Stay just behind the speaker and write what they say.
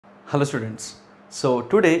Hello students. So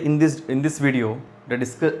today in this video the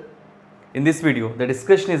discussion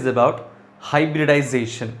is about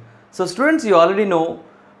hybridization. So students, you already know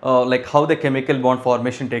like how the chemical bond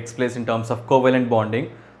formation takes place in terms of covalent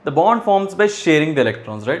bonding. The bond forms by sharing the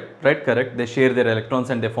electrons, right? Correct. They share their electrons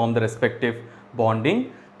and they form the respective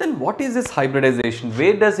bonding. Then what is this hybridization?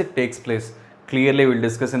 Where does it takes place? Clearly we will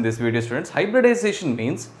discuss in this video, students. Hybridization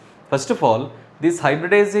means, first of all, this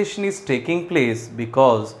hybridization is taking place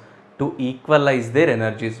because to equalize their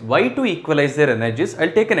energies. Why to equalize their energies?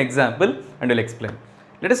 I'll take an example and I'll explain.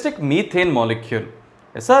 Let us take methane molecule.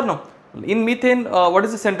 Yes or no? In methane, what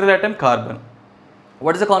is the central atom? Carbon.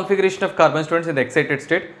 What is the configuration of carbon, students, in the excited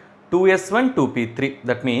state? 2s1, 2p3.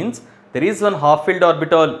 That means there is one half-filled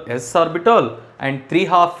orbital s orbital and 3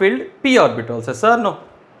 half-filled p orbitals. Yes or no?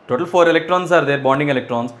 Total 4 electrons are there, bonding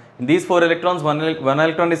electrons. In these 4 electrons, one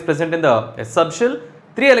electron is present in the s subshell,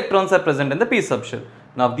 3 electrons are present in the p subshell.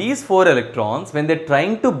 Now these 4 electrons, when they are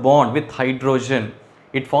trying to bond with hydrogen,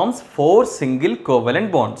 it forms 4 single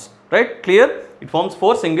covalent bonds, right? Clear? It forms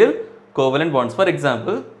 4 single covalent bonds. For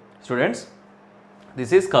example, students,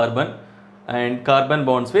 this is carbon and carbon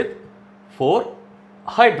bonds with 4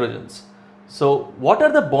 hydrogens. So what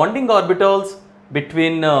are the bonding orbitals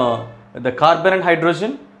between the carbon and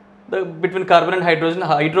hydrogen? Between carbon and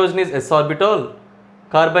hydrogen is s orbital,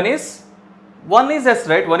 carbon is one is s,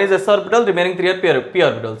 right? One is s orbital, remaining 3 are p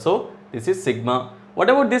orbital. So this is sigma. What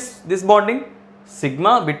about this bonding?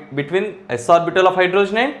 Sigma between s orbital of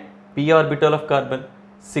hydrogen and p orbital of carbon.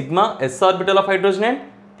 Sigma s orbital of hydrogen and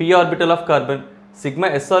p orbital of carbon. Sigma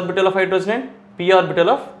s orbital of hydrogen and p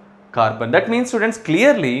orbital of carbon. That means, students,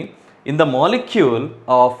 clearly in the molecule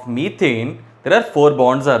of methane there are 4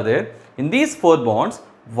 bonds are there. In these 4 bonds,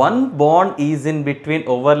 one bond is in between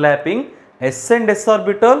overlapping s and s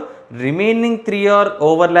orbital, remaining 3 are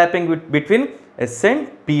overlapping between s and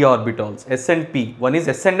p orbitals, s and p. One is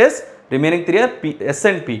s and s, remaining 3 are s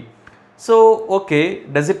and p. So okay,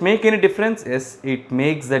 does it make any difference? Yes, it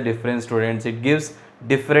makes the difference, students. It gives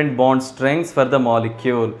different bond strengths for the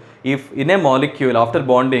molecule. If in a molecule after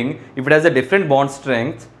bonding, if it has a different bond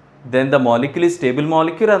strength, then the molecule is stable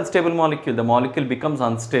molecule or unstable molecule. The molecule becomes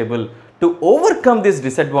unstable. To overcome this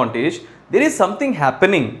disadvantage, there is something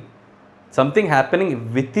happening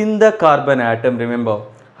within the carbon atom. Remember,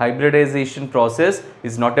 hybridization process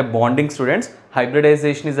is not a bonding, students.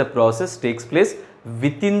 Hybridization is a process takes place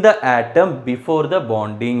within the atom before the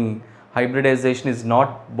bonding. Hybridization is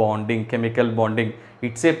not bonding, chemical bonding.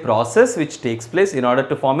 It's a process which takes place in order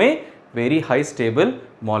to form a very high stable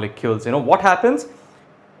molecules. You know what happens?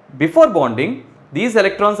 Before bonding, these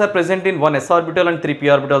electrons are present in one s orbital and 3 p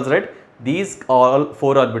orbitals, right? These all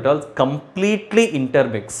 4 orbitals completely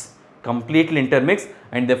intermix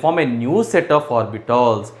and they form a new set of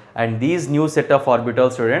orbitals. And these new set of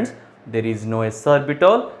orbitals, students, there is no s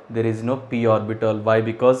orbital, there is no p orbital. Why?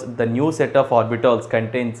 Because the new set of orbitals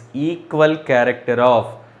contains equal character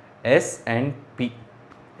of s and p.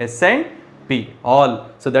 S and p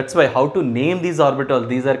all. So that's why how to name these orbitals?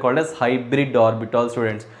 These are called as hybrid orbitals,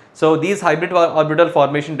 students. So these hybrid orbital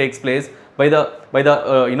formation takes place by the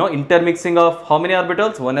intermixing of how many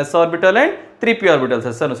orbitals? One s orbital and 3 p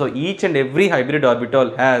orbitals. So each and every hybrid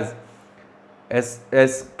orbital has s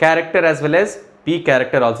character as well as p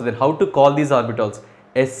character also. Then how to call these orbitals?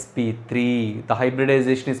 sp3. The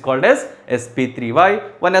hybridization is called as sp3. Why?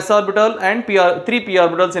 One s orbital and 3 p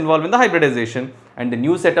orbitals involved in the hybridization, and the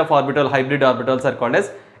new set of hybrid orbitals are called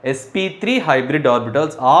as sp3 hybrid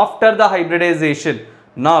orbitals after the hybridization.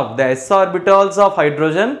 Now the s orbitals of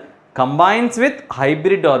hydrogen combines with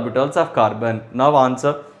hybrid orbitals of carbon. Now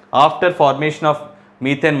answer, after formation of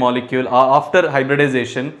methane molecule, after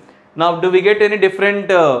hybridization, now do we get any different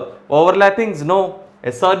overlappings? No.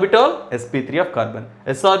 S orbital, sp3 of carbon,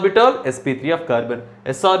 s orbital, sp3 of carbon,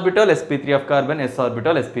 s orbital, sp3 of carbon, s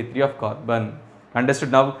orbital, sp3 of carbon.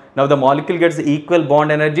 Understood? Now the molecule gets equal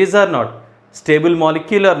bond energies or not? Stable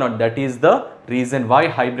molecule or not? That is the reason why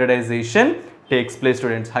hybridization takes place,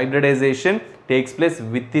 students. Hybridization takes place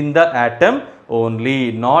within the atom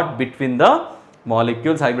only, not between the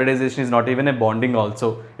molecules. Hybridization is not even a bonding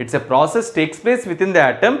also. It's a process takes place within the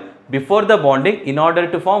atom before the bonding in order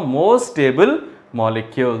to form more stable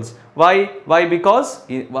molecules. Why? Because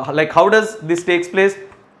like how does this takes place?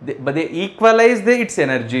 But they equalize its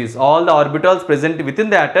energies. All the orbitals present within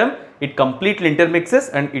the atom, it completely intermixes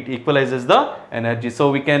and it equalizes the energy.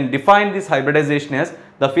 So we can define this hybridization as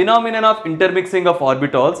the phenomenon of intermixing of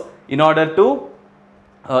orbitals in order to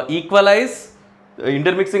equalize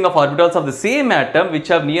intermixing of orbitals of the same atom which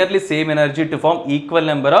have nearly same energy to form equal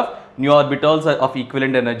number of new orbitals of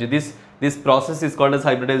equivalent energy. This process is called as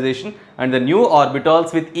hybridization, and the new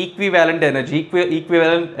orbitals with equivalent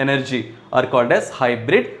energy are called as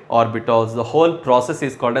hybrid orbitals. The whole process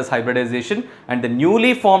is called as hybridization, and the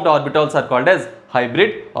newly formed orbitals are called as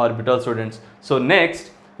hybrid orbitals, students. So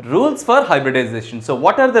next, rules for hybridization. So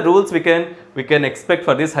what are the rules we can expect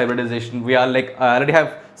for this hybridization? We are like, I already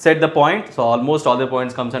have said the point, so almost all the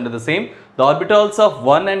points comes under the same. The orbitals of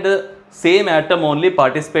one and the same atom only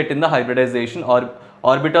participate in the hybridization, or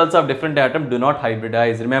orbitals of different atom do not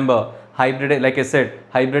hybridize. Remember, like I said,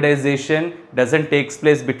 hybridization doesn't take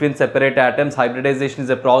place between separate atoms. Hybridization is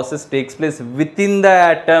a process takes place within the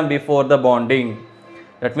atom before the bonding.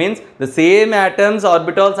 That means the same atoms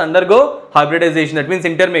orbitals undergo hybridization. That means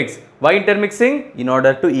intermix. Why intermixing? In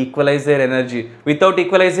order to equalize their energy. Without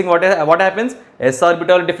equalizing, what happens? S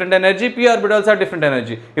orbital different energy, P orbitals have different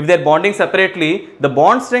energy. If they are bonding separately, the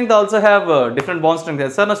bond strength also have different bond strength.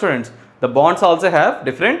 Yes, sir, no, students. The bonds also have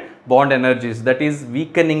different bond energies. That is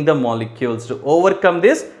weakening the molecules. To overcome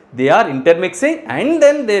this, they are intermixing and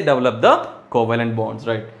then they develop the covalent bonds,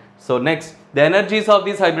 right? So next, the energies of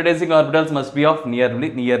these hybridizing orbitals must be of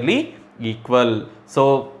nearly equal.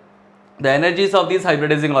 So the energies of these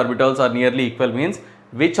hybridizing orbitals are nearly equal means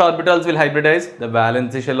which orbitals will hybridize? The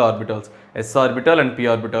valence shell orbitals, s orbital and p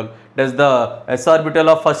orbital. Does the s orbital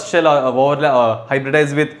of first shell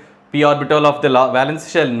hybridize with p orbital of the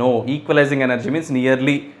valence shell? No. Equalizing energy means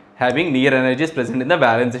having near energies present in the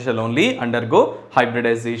valence shell only undergo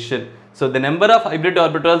hybridization. So the number of hybrid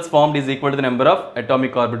orbitals formed is equal to the number of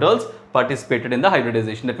atomic orbitals participated in the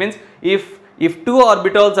hybridization. That means if two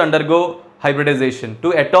orbitals undergo hybridization,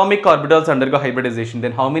 two atomic orbitals undergo hybridization,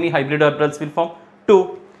 then how many hybrid orbitals will form?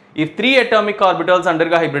 2. If 3 atomic orbitals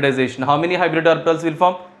undergo hybridization, how many hybrid orbitals will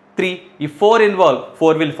form? 3. If 4 involve,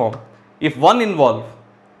 4 will form. If 1 involve,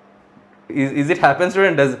 is it happen,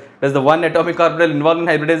 student? Does the one atomic orbital involve in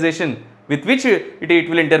hybridization? With which it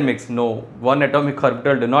will intermix? No, one atomic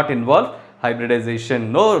orbital do not involve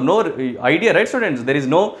hybridization. No idea, right, students? There is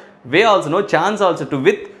no way also, no chance also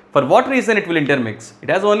to for what reason it will intermix? It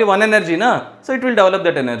has only one energy, na? So it will develop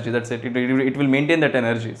that energy. That's it. It will maintain that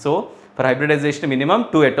energy. So for hybridization, minimum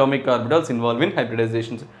 2 atomic orbitals involved in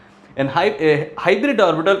hybridization. And a hybrid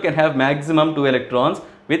orbital can have maximum 2 electrons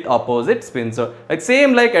with opposite spins. So like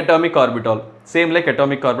same like atomic orbital, even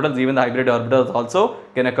the hybrid orbitals also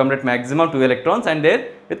can accommodate maximum 2 electrons and they're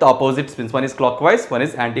with opposite spins. One is clockwise, one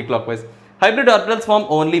is anti-clockwise. Hybrid orbitals form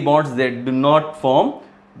only bonds, they do not form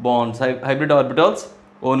bonds. Hybrid orbitals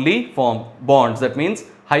only form bonds. That means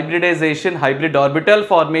hybridization, hybrid orbital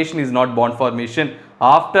formation is not bond formation.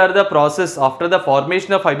 After the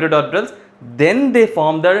formation of hybrid orbitals, then they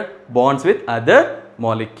form the bonds with other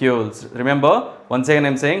molecules. Remember, once again I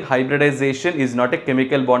am saying hybridization is not a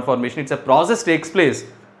chemical bond formation, it's a process takes place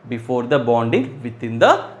before the bonding within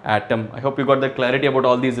the atom. I hope you got the clarity about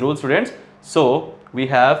all these rules, students. So we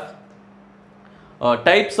have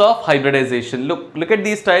types of hybridization. Look at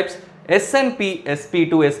these types. S and P, sp2,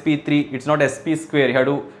 sp3, it's not sp square,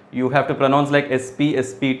 you have to pronounce like sp,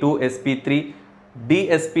 sp2, sp3, d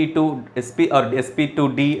sp2, sp or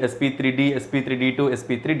sp2d, sp3d, sp3d2,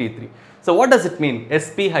 sp3d3. So what does it mean?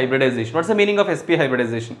 Sp hybridization. What's the meaning of sp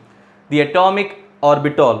hybridization? The atomic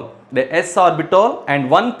orbital, the s orbital and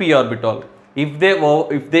one p orbital, if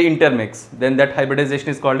they intermix, then that hybridization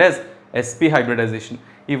is called as sp hybridization.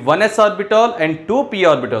 If one s orbital and two p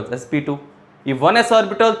orbitals, sp2. If one s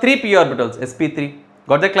orbital, 3 p orbitals, sp3.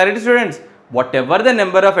 Got the clarity, students? Whatever the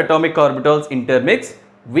number of atomic orbitals intermix,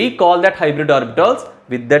 we call that hybrid orbitals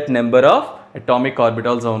with that number of atomic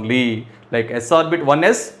orbitals only. Like s orbit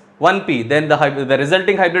 1s, 1p, then the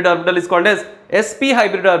resulting hybrid orbital is called as sp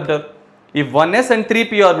hybrid orbital. If 1s and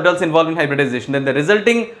 3p orbitals involved in hybridization, then the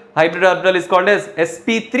resulting hybrid orbital is called as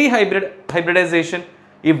sp3 hybridization.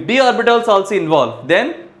 If d orbitals also involve,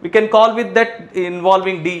 then we can call with that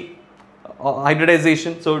involving d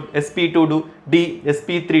hybridization. So sp2 d,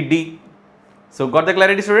 sp3d. So got the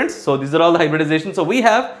clarity, students? So these are all the hybridization. So we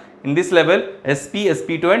have in this level sp,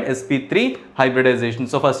 sp2 and sp3 hybridization.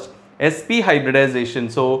 So first sp hybridization.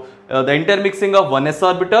 So the intermixing of one s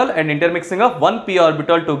orbital and intermixing of one p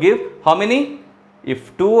orbital to give how many?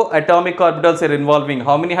 If 2 atomic orbitals are involving,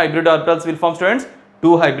 how many hybrid orbitals will form, students?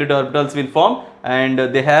 2 hybrid orbitals will form, and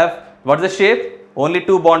they have, what's the shape? Only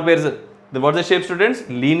 2 bond pairs. What's the shape, students?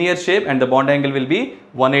 Linear shape, and the bond angle will be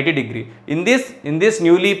 180 degree. In this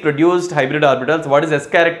newly produced hybrid orbitals, what is s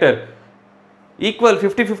character? Equal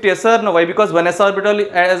 50-50, yes or no? Why? Because one s orbital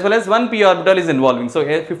as well as one p orbital is involving. So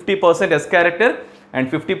 50% s character and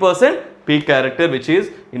 50% p character, which is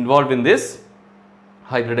involved in this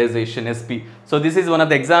hybridization sp. So this is one of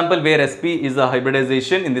the example where sp is a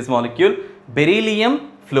hybridization in this molecule.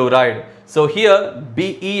 Beryllium fluoride. So here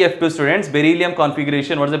BeF2 students, beryllium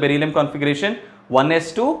configuration. What is the beryllium configuration?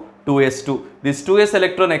 1s2, 2s2. This 2s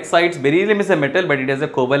electron excites, beryllium is a metal but it has a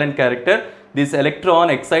covalent character. This electron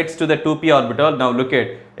excites to the 2p orbital. Now look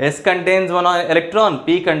at, S contains one electron,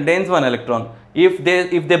 P contains one electron. If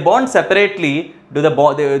they bond separately, do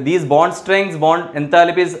these bond strengths, bond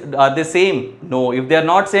enthalpies, are they same? No. If they are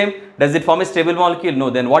not same, does it form a stable molecule? No.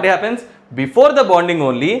 Then what happens? Before the bonding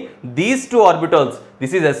only, these two orbitals,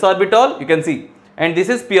 this is s orbital, you can see, and this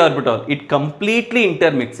is p orbital, it completely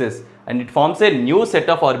intermixes and it forms a new set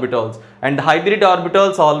of orbitals, and hybrid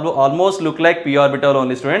orbitals almost look like p orbital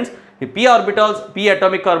only, students. P atomic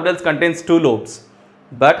orbitals contains two lobes,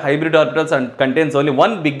 but hybrid orbitals contains only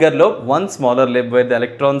one bigger lobe, one smaller lobe, where the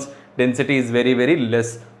electrons density is very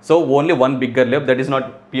less. So only one bigger lobe, that is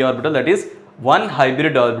not p orbital, that is one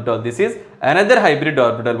hybrid orbital. This is another hybrid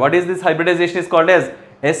orbital. What is this hybridization? Is called as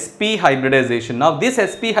sp hybridization. Now this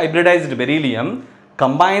sp hybridized beryllium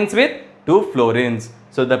combines with two fluorines.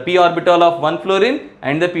 So the p orbital of one fluorine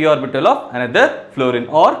and the p orbital of another fluorine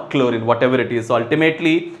or chlorine, whatever it is. So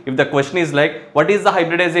ultimately, if the question is like, what is the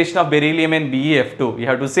hybridization of beryllium and BeF2? You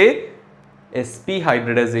have to say sp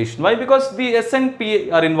hybridization. Why? Because the S and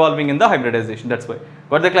P are involving in the hybridization. That's why.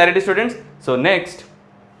 Got the clarity, students? So next,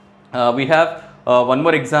 we have one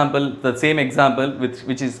more example, the same example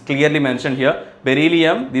which is clearly mentioned here.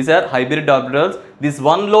 Beryllium, these are hybrid orbitals. This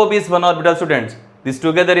one lobe is one orbital, students. This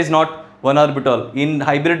together is not one orbital. In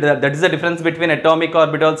hybrid, that is the difference between atomic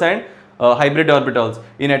orbitals and hybrid orbitals.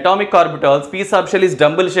 In atomic orbitals, p subshell is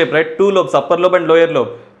dumbbell shape, right? Two lobes, upper lobe and lower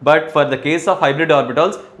lobe. But for the case of hybrid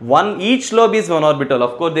orbitals, each lobe is one orbital.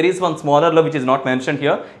 Of course, there is one smaller lobe which is not mentioned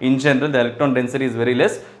here. In general, the electron density is very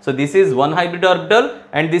less. So this is one hybrid orbital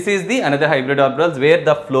and this is the another hybrid orbitals where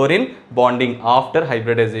the fluorine bonding after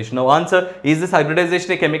hybridization. Now answer, is this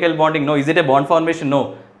hybridization a chemical bonding? No. Is it a bond formation?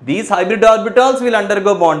 No. These hybrid orbitals will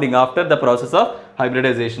undergo bonding after the process of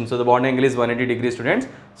hybridization. So the bond angle is 180 degrees, students.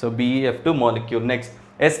 So BeF2 molecule. Next,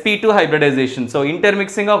 sp2 hybridization. So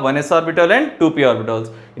intermixing of 1s orbital and 2p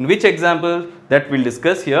orbitals. In which example that we'll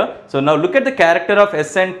discuss here. So now look at the character of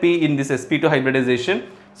S and P in this sp2 hybridization.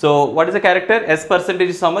 So what is the character? S percentage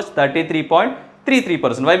is how much?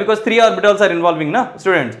 33.33%. Why? Because 3 orbitals are involving, na,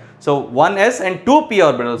 students. So 1 S and 2 P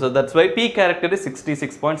orbitals. So that's why P character is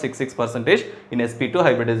 66.66% in sp2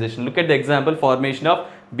 hybridization. Look at the example, formation of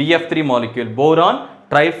BF3 molecule, boron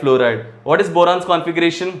trifluoride. What is boron's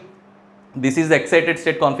configuration? This is the excited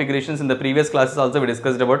state configurations. In the previous classes also we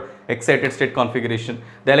discussed about excited state configuration.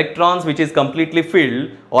 The electrons which is completely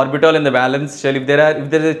filled, orbital in the valence shell, if there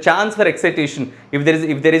is a chance for excitation, if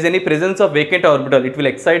there is any presence of vacant orbital, it will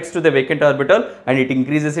excite to the vacant orbital and it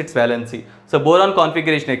increases its valency. So boron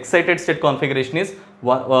configuration, excited state configuration is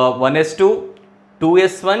 1s2,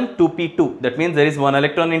 2s1, 2p2. That means there is one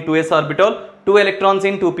electron in 2s orbital, 2 electrons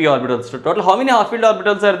in 2p orbitals. So total how many half-filled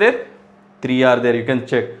orbitals are there? 3 are there. You can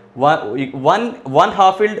check. One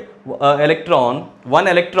half-filled one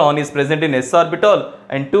electron is present in s orbital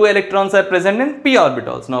and 2 electrons are present in p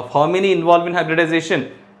orbitals. Now how many involved in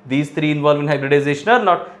hybridization? These 3 involved in hybridization or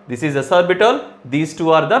not? This is s orbital, these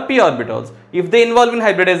 2 are the p orbitals. If they involve in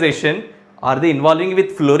hybridization, are they involving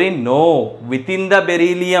with fluorine? No. Within the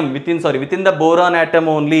beryllium, within the boron atom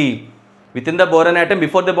only. Within the boron atom,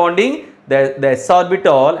 before the bonding, the s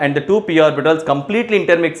orbital and the 2 p orbitals completely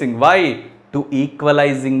intermixing. Why? To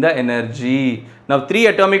equalizing the energy. Now 3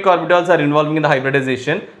 atomic orbitals are involving in the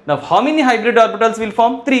hybridization. Now how many hybrid orbitals will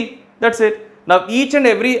form? 3. That's it. Now each and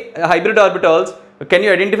every hybrid orbitals, can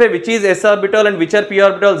you identify which is s orbital and which are p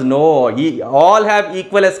orbitals? No. All have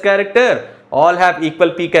equal s character. All have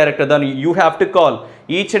equal p character. Then you have to call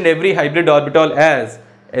each and every hybrid orbital as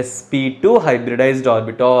sp2 hybridized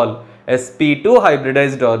orbital, sp2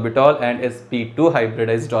 hybridized orbital and sp2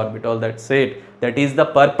 hybridized orbital. That's it. That is the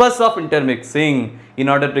purpose of intermixing, in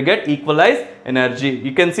order to get equalized energy.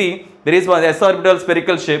 You can see there is one s orbital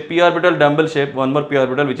spherical shape, p orbital dumbbell shape, one more p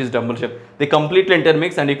orbital which is dumbbell shape. They completely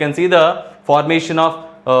intermix and you can see the formation of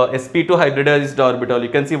sp2 hybridized orbital. You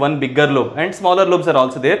can see one bigger lobe and smaller lobes are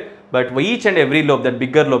also there, but each and every lobe, that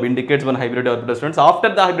bigger lobe indicates one hybrid orbital, students. After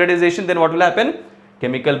the hybridization, then what will happen?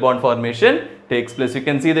 Chemical bond formation takes place. You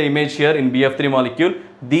can see the image here in BF3 molecule.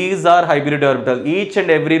 These are hybrid orbitals. Each and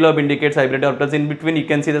every lobe indicates hybrid orbitals. In between you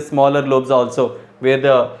can see the smaller lobes also, where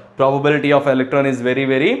the probability of electron is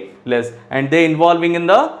very less, and they involving in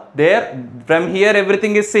from here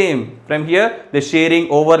everything is same. From here the sharing,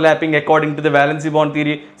 overlapping according to the valency bond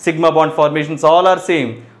theory, sigma bond formations all are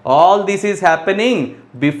same. All this is happening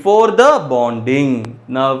before the bonding.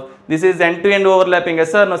 Now this is end-to-end overlapping,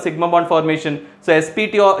 yes sir, no sigma bond formation. So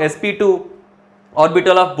sp2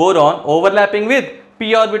 orbital of boron overlapping with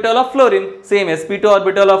p orbital of fluorine. Same sp2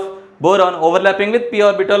 orbital of boron overlapping with p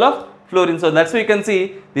orbital of fluorine. So that's why you can see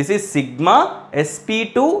this is sigma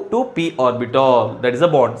sp2 to p orbital. That is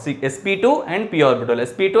a bond. See, sp2 and p orbital.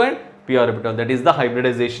 sp2 and p orbital. That is the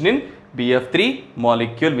hybridization in BF3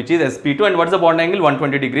 molecule, which is sp2. And what is the bond angle?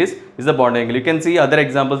 120 degrees is the bond angle. You can see other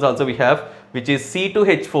examples also we have, which is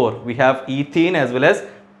C2H4. We have ethene as well as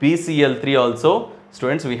PCl3 also.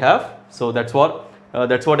 Students, we have. So that's what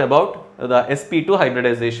about the sp2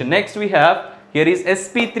 hybridization. Next we have, here is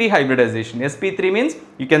sp3 hybridization. sp3 means,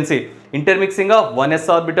 you can say, intermixing of 1s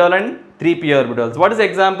orbital and 3 p orbitals. What is the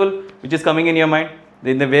example which is coming in your mind?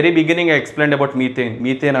 In the very beginning I explained about methane.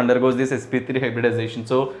 Methane undergoes this sp3 hybridization.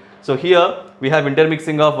 So here we have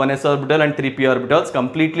intermixing of 1s orbital and 3 p orbitals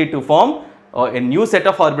completely to form a new set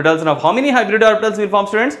of orbitals. Now how many hybrid orbitals will form,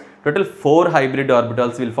 students? Total 4 hybrid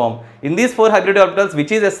orbitals will form. In these 4 hybrid orbitals,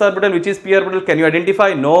 which is s orbital, which is p orbital, can you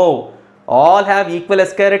identify? No. All have equal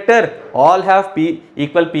s character, all have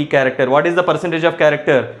equal p character. What is the percentage of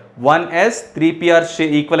character? 1s, 3p are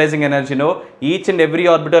equalizing energy. No, each and every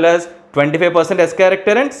orbital has 25% s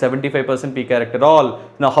character and 75% p character. All.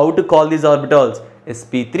 Now how to call these orbitals?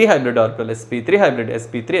 sp3 hybrid orbital, sp3 hybrid,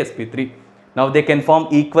 sp3, sp3. Now they can form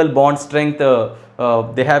equal bond strength.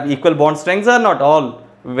 They have equal bond strengths or not? All.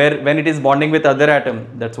 When it is bonding with other atom.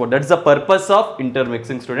 That's the purpose of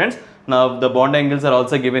intermixing, students. Now the bond angles are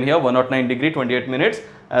also given here, 109 degree, 28 minutes,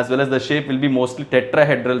 as well as the shape will be mostly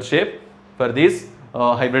tetrahedral shape for this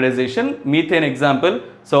hybridization. Methane example.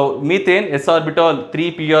 So methane, s orbital,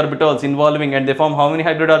 3 p orbitals involving, and they form how many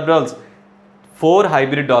hybrid orbitals? 4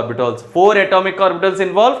 hybrid orbitals. 4 atomic orbitals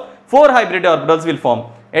involved, 4 hybrid orbitals will form.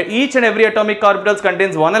 Each and every atomic orbitals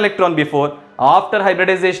contains 1 electron before. After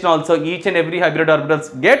hybridization also, each and every hybrid orbitals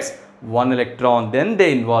gets 1 electron. Then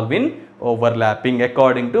they involve in overlapping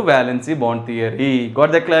according to valency bond theory.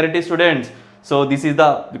 Got the clarity, students? So this is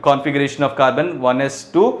the configuration of carbon,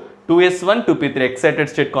 1s2, 2s1, 2p3, excited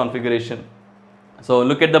state configuration. So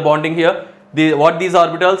look at the bonding here. What these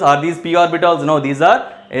orbitals are? These p orbitals? No, these are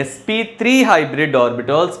sp3 hybrid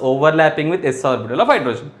orbitals overlapping with s orbital of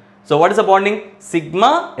hydrogen. So what is the bonding?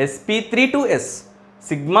 Sigma sp3 to s.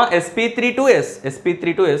 Sigma sp3 to s.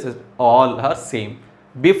 sp3 to s, all are same.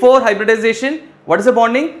 Before hybridization, what is the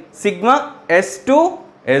bonding? Sigma s to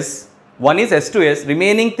s. One is s to s.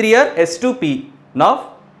 Remaining 3 are s to p.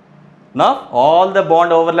 Now all the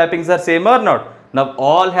bond overlappings are same or not? Now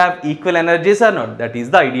all have equal energies or not? That is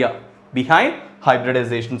the idea behind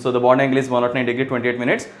hybridization. So the bond angle is 109 degree, 28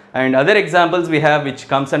 minutes. And other examples we have which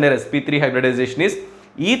comes under sp3 hybridization is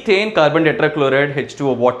ethane, carbon tetrachloride,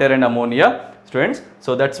 H2O, water and ammonia. Students,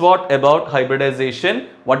 so that's what about hybridization.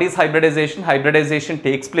 What is hybridization? Hybridization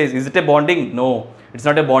takes place. Is it a bonding? No, it's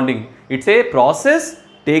not a bonding. It's a process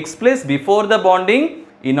takes place before the bonding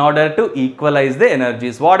in order to equalize the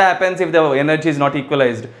energies. What happens if the energy is not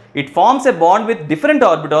equalized? It forms a bond with different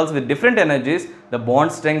orbitals with different energies. The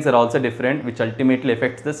bond strengths are also different, which ultimately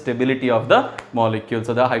affects the stability of the molecule.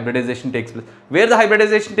 So the hybridization takes place. Where the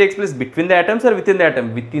hybridization takes place? Between the atoms or within the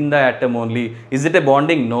atom? Within the atom only. Is it a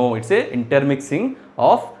bonding? No, it's a intermixing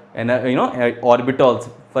of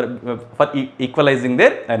orbitals for equalizing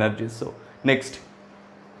their energies. So next,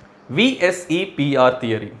 VSEPR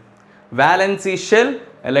theory, valency shell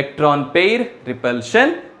electron pair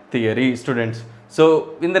repulsion theory, students.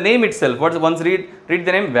 So in the name itself, once read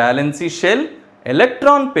the name, valency shell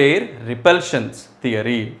electron pair repulsions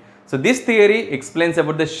theory. So this theory explains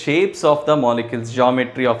about the shapes of the molecules,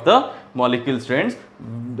 geometry of the molecules, students,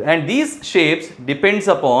 and these shapes depends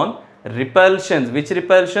upon repulsions. Which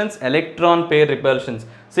repulsions? Electron pair repulsions.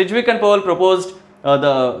 Sedgwick and Powell proposed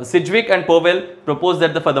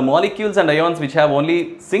that for the molecules and ions which have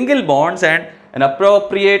only single bonds and an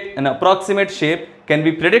approximate shape can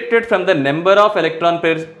be predicted from the number of electron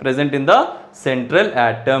pairs present in the central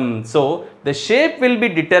atom. So the shape will be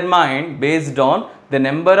determined based on the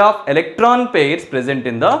number of electron pairs present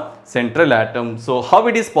in the central atom. So how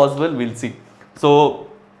it is possible, we'll see. So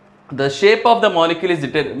the shape of the molecule is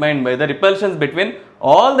determined by the repulsions between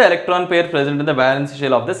all the electron pairs present in the valence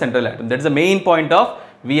shell of the central atom. That is the main point of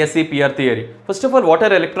VSEPR theory. First of all, what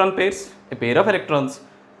are electron pairs? A pair of electrons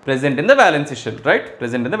present in the valence shell, right?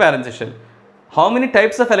 Present in the valence shell. How many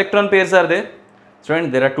types of electron pairs are there?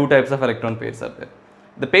 Students, there are 2 types of electron pairs are there.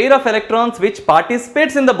 The pair of electrons which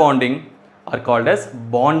participates in the bonding are called as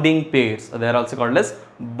bonding pairs. They are also called as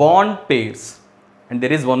bond pairs. And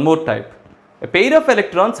there is one more type. A pair of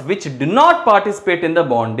electrons which do not participate in the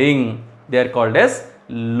bonding, they are called as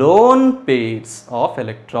lone pairs of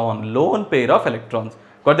electron. Lone pair of electrons.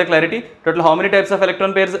 Got the clarity? Total how many types of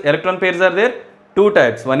electron pairs are there? two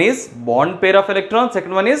types. One is bond pair of electrons,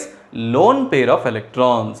 second one is lone pair of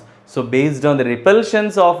electrons. So based on the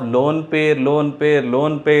repulsions of lone pair,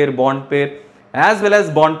 bond pair, as well as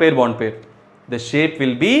bond pair, the shape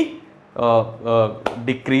will be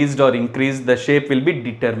decreased or increased, the shape will be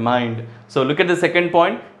determined. So look at the second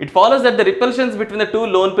point. It follows that the repulsions between the two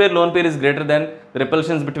lone pair is greater than the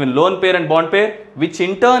repulsions between lone pair and bond pair, which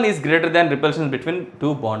in turn is greater than repulsions between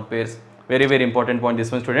two bond pairs. Very, very important point this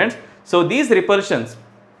one, students. So these repulsions,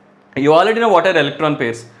 you already know what are electron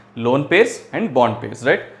pairs, lone pairs and bond pairs,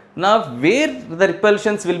 right? Now where the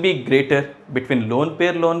repulsions will be greater, between lone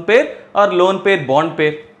pair or lone pair bond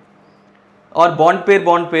pair or bond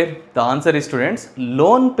pair? The answer is, students,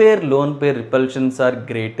 lone pair repulsions are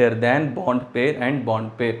greater than bond pair and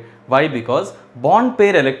bond pair. Why? Because bond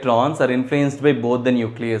pair electrons are influenced by both the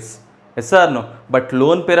nucleus. Yes or no? But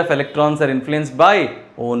lone pair of electrons are influenced by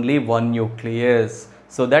only one nucleus.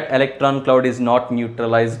 So that electron cloud is not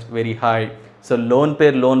neutralized very high. So lone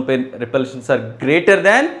pair repulsions are greater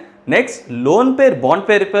than, next, lone pair bond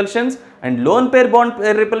pair repulsions, and lone pair bond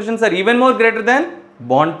pair repulsions are even more greater than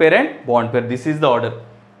bond pair and bond pair. This is the order.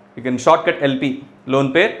 You can shortcut LP,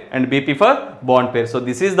 lone pair, and BP for bond pair. So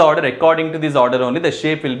this is the order. According to this order only the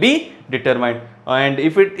shape will be determined. And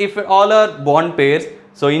if all are bond pairs,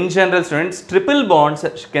 so in general, students, triple bonds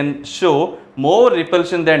can show more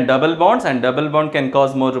repulsion than double bonds, and double bond can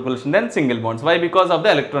cause more repulsion than single bonds. Why? Because of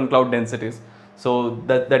the electron cloud densities. So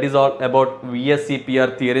that is all about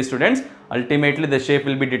VSEPR theory, students. Ultimately the shape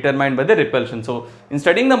will be determined by the repulsion. So in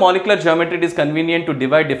studying the molecular geometry, it is convenient to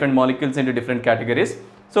divide different molecules into different categories.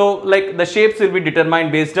 So like the shapes will be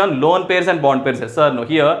determined based on lone pairs and bond pairs. Yes or no?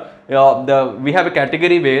 Here we have a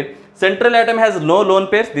category where central atom has no lone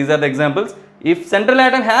pairs. These are the examples. If central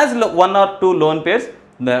atom has one or two lone pairs,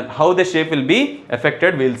 then how the shape will be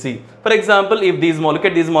affected, we'll see. For example, if these look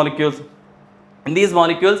at these molecules. In these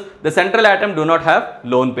molecules, the central atom do not have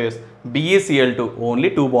lone pairs. BeCl2, only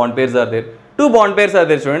two bond pairs are there. Two bond pairs are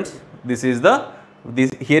there, students. This is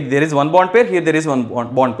here there is one bond pair, here there is one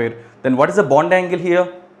bond pair. Then what is the bond angle here?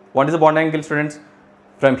 What is the bond angle, students?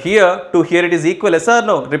 From here to here it is equal, yes or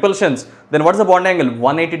no? Repulsions. Then what is the bond angle?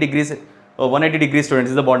 180 degrees. 180 degrees, students,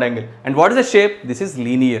 is the bond angle. And what is the shape? This is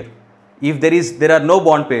linear. If there are no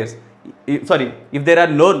bond pairs, if there are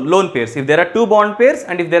no lone pairs, if there are two bond pairs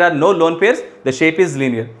and if there are no lone pairs, the shape is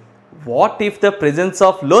linear. What if the presence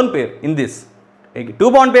of lone pair in this? Two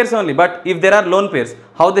bond pairs only, but if there are lone pairs,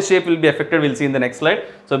 how the shape will be affected, we'll see in the next slide.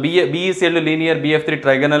 So BeCl2 linear, BF3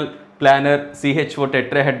 trigonal, planar, CH4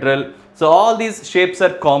 tetrahedral. So all these shapes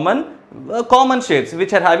are common shapes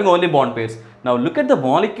which are having only bond pairs. Now look at the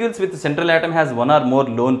molecules with the central atom has one or more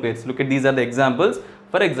lone pairs. Look at, these are the examples.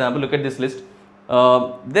 For example, look at this list.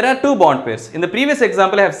 There are two bond pairs. In the previous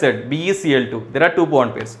example I have said BeCl2, there are two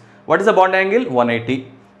bond pairs. What is the bond angle?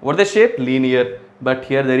 180. What is the shape? Linear. But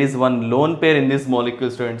here there is one lone pair in this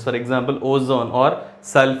molecule, students. For example, ozone or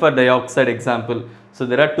sulfur dioxide example. So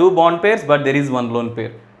there are two bond pairs, but there is one lone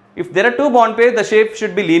pair. If there are two bond pairs, the shape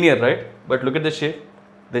should be linear, right? But look at the shape.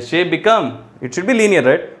 The shape it should be linear,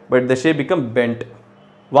 right? But the shape become bent.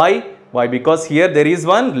 Why? Why? Because here there is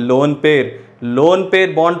one lone pair. Lone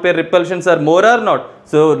pair, bond pair repulsions are more or not?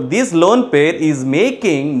 So this lone pair is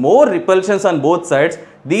making more repulsions on both sides.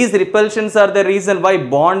 These repulsions are the reason why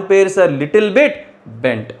bond pairs are little bit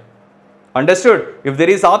bent. Understood? If there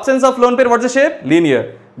is absence of lone pair, what's the shape?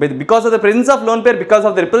 Linear. But because of the presence of lone pair, because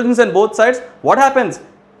of the repulsions on both sides, what happens?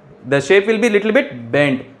 The shape will be little bit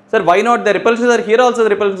bent. Sir, why not? The repulsions are here also, the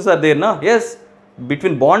repulsions are there, no? Yes.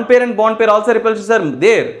 Between bond pair and bond pair also repulsions are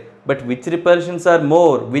there. But which repulsions are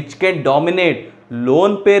more? Which can dominate?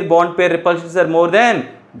 Lone pair, bond pair repulsions are more than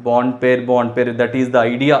bond pair. That is the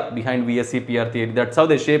idea behind VSEPR theory. That's how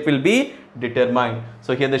the shape will be determined.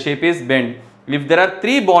 So here the shape is bent. If there are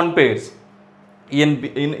three bond pairs in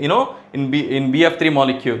BF3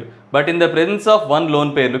 molecule, but in the presence of one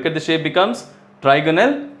lone pair, look at the shape becomes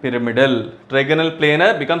trigonal pyramidal. Trigonal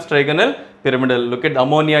planar becomes trigonal pyramidal. Look at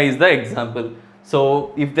ammonia is the example.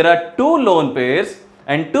 So if there are two lone pairs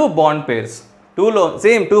and two bond pairs, two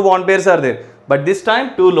bond pairs are there, but this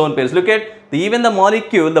time two lone pairs. Look at even the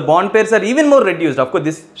molecule, the bond pairs are even more reduced. Of course,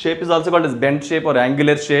 this shape is also called as bent shape or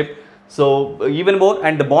angular shape. So even more,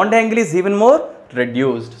 and the bond angle is even more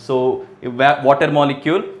reduced. So water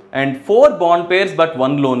molecule and four bond pairs but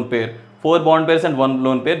one lone pair. Four bond pairs and one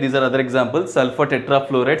lone pair. These are other examples. Sulfur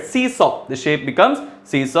tetrafluoride, seesaw. The shape becomes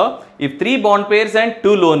seesaw. If three bond pairs and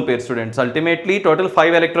two lone pairs, students, ultimately total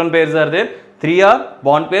 5 electron pairs are there. 3 are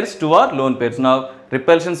bond pairs, 2 are lone pairs. Now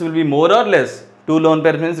repulsions will be more or less. 2 lone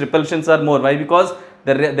pairs means repulsions are more. Why? Because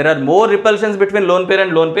there are more repulsions between lone pair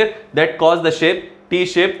and lone pair that cause the shape T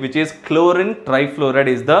shape, which is chlorine trifluoride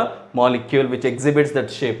is the molecule which exhibits that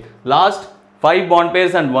shape. Last 5 bond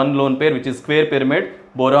pairs and 1 lone pair, which is square pyramid,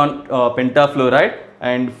 boron pentafluoride,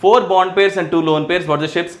 and 4 bond pairs and 2 lone pairs. What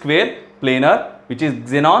is the shape? Square planar, which is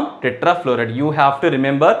xenon tetrafluoride. You have to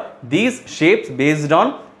remember these shapes based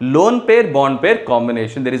on lone pair bond pair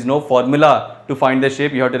combination. There is no formula to find the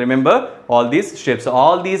shape. You have to remember all these shapes. So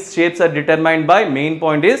all these shapes are determined by, main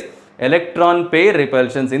point is electron pair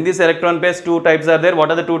repulsions. In this electron pairs, 2 types are there. What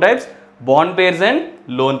are the 2 types? Bond pairs and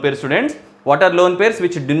lone pair, students. What are lone pairs?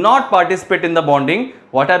 Which do not participate in the bonding.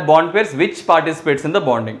 What are bond pairs? Which participates in the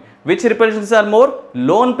bonding. Which repulsions are more?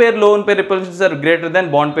 Lone pair repulsions are greater than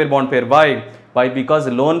bond pair. Why? Why? Because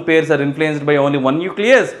lone pairs are influenced by only one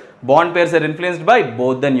nucleus. Bond pairs are influenced by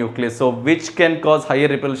both the nucleus. So which can cause higher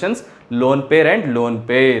repulsions? Lone pair and lone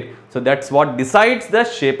pair. So that's what decides the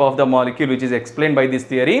shape of the molecule, which is explained by this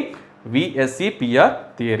theory,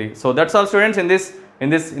 VSEPR theory. So that's all, students, in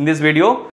this video.